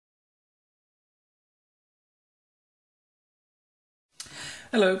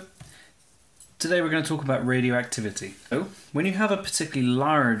Hello. Today we're going to talk about radioactivity. So, when you have a particularly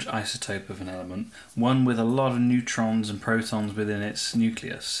large isotope of an element, one with a lot of neutrons and protons within its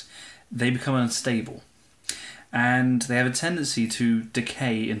nucleus, they become unstable. And they have a tendency to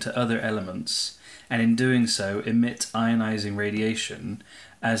decay into other elements, and in doing so emit ionizing radiation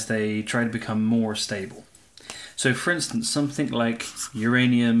as they try to become more stable. So for instance, something like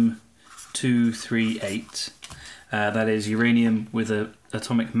uranium-238, that is uranium with an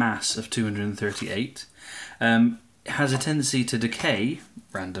atomic mass of 238, has a tendency to decay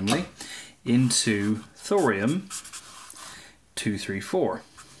randomly into thorium-234.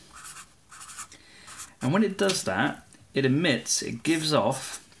 And when it does that, it gives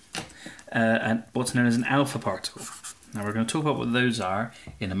off what's known as an alpha particle. Now we're going to talk about what those are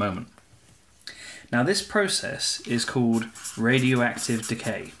in a moment. Now this process is called radioactive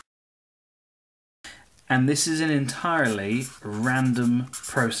decay. And this is an entirely random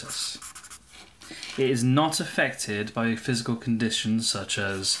process. It is not affected by physical conditions such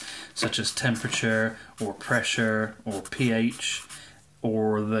as temperature or pressure or pH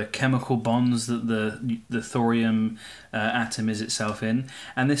or the chemical bonds that the thorium atom is itself in.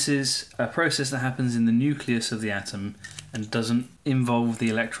 And this is a process that happens in the nucleus of the atom and doesn't involve the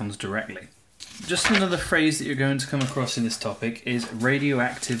electrons directly. Just another phrase that you're going to come across in this topic is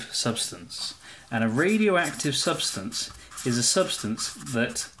radioactive substance. And a radioactive substance is a substance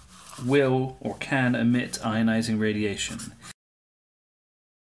that will or can emit ionizing radiation.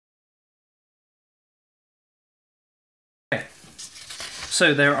 Okay.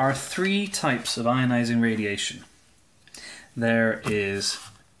 So there are three types of ionizing radiation. There is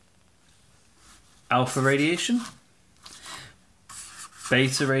alpha radiation,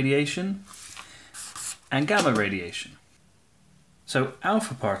 beta radiation, and gamma radiation. So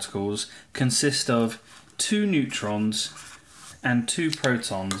alpha particles consist of 2 neutrons and 2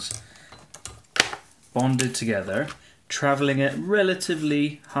 protons bonded together, travelling at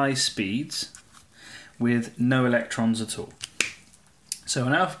relatively high speeds with no electrons at all. So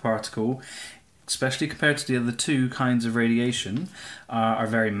an alpha particle, especially compared to the other two kinds of radiation, are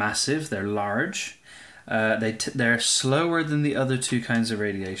very massive, they're large, they're slower than the other two kinds of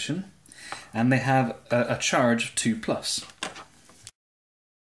radiation, and they have a charge of 2+.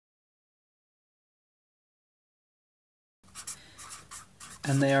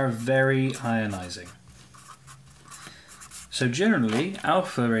 And they are very ionizing. So generally,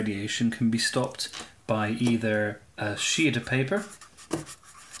 alpha radiation can be stopped by either a sheet of paper,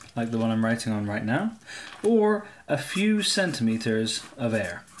 like the one I'm writing on right now, or a few centimeters of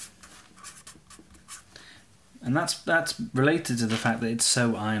air. And that's related to the fact that it's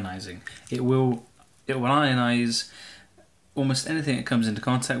so ionizing. It will ionize almost anything it comes into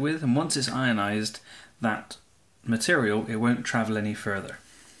contact with, and once it's ionized, that material, it won't travel any further.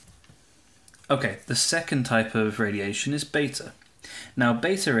 Okay, the second type of radiation is beta. Now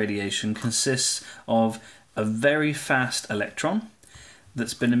beta radiation consists of a very fast electron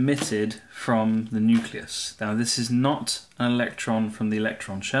that's been emitted from the nucleus. Now this is not an electron from the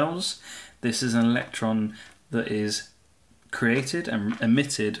electron shells, this is an electron that is created and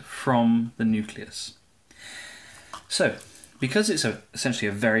emitted from the nucleus. So, because it's essentially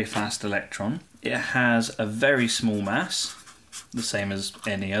a very fast electron, it has a very small mass, the same as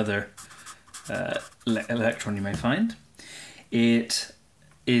any other electron you may find. It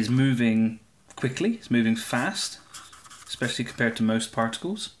is moving quickly, it's moving fast, especially compared to most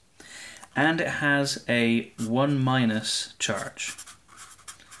particles, and it has a 1- charge,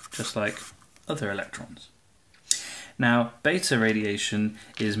 just like other electrons. Now, beta radiation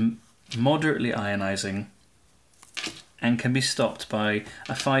is moderately ionizing and can be stopped by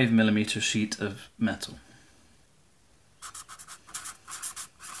a 5mm sheet of metal.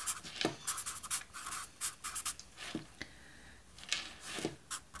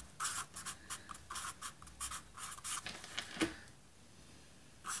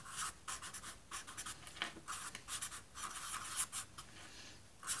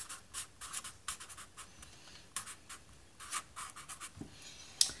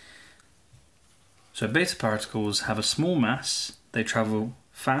 So beta particles have a small mass, they travel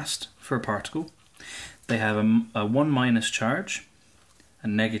fast for a particle, they have a 1- charge, a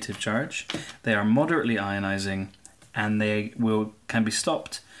negative charge, they are moderately ionizing, and they can be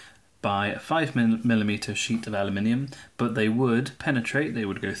stopped by a 5mm sheet of aluminium, but they would penetrate, they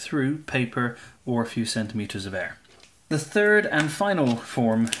would go through paper or a few centimeters of air. The third and final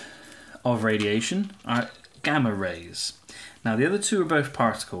form of radiation are gamma rays. Now the other two are both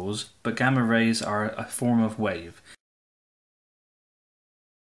particles, but gamma rays are a form of wave.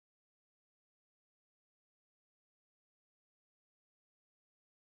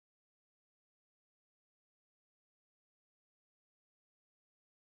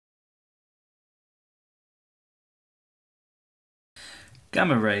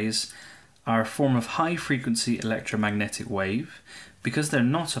 Gamma rays are a form of high-frequency electromagnetic wave. Because they're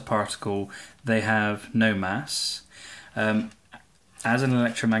not a particle, they have no mass. As an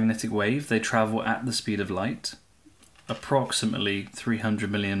electromagnetic wave, they travel at the speed of light, approximately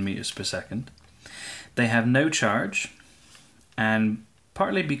 300 million meters per second. They have no charge, and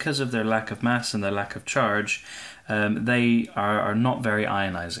partly because of their lack of mass and their lack of charge, they are not very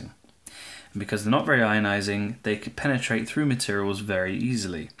ionizing. And because they're not very ionizing, they can penetrate through materials very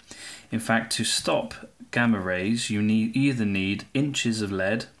easily. In fact, to stop gamma rays, you either need inches of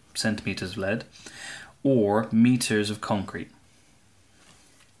lead, centimeters of lead, or meters of concrete.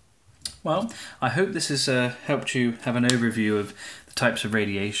 Well, I hope this has helped you have an overview of the types of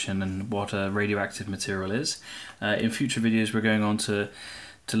radiation and what a radioactive material is. In future videos, we're going on to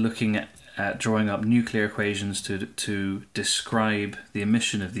looking at drawing up nuclear equations to describe the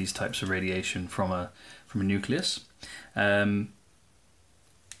emission of these types of radiation from a nucleus.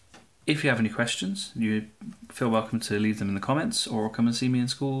 If you have any questions, you feel welcome to leave them in the comments or come and see me in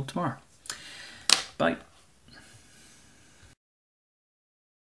school tomorrow. Bye.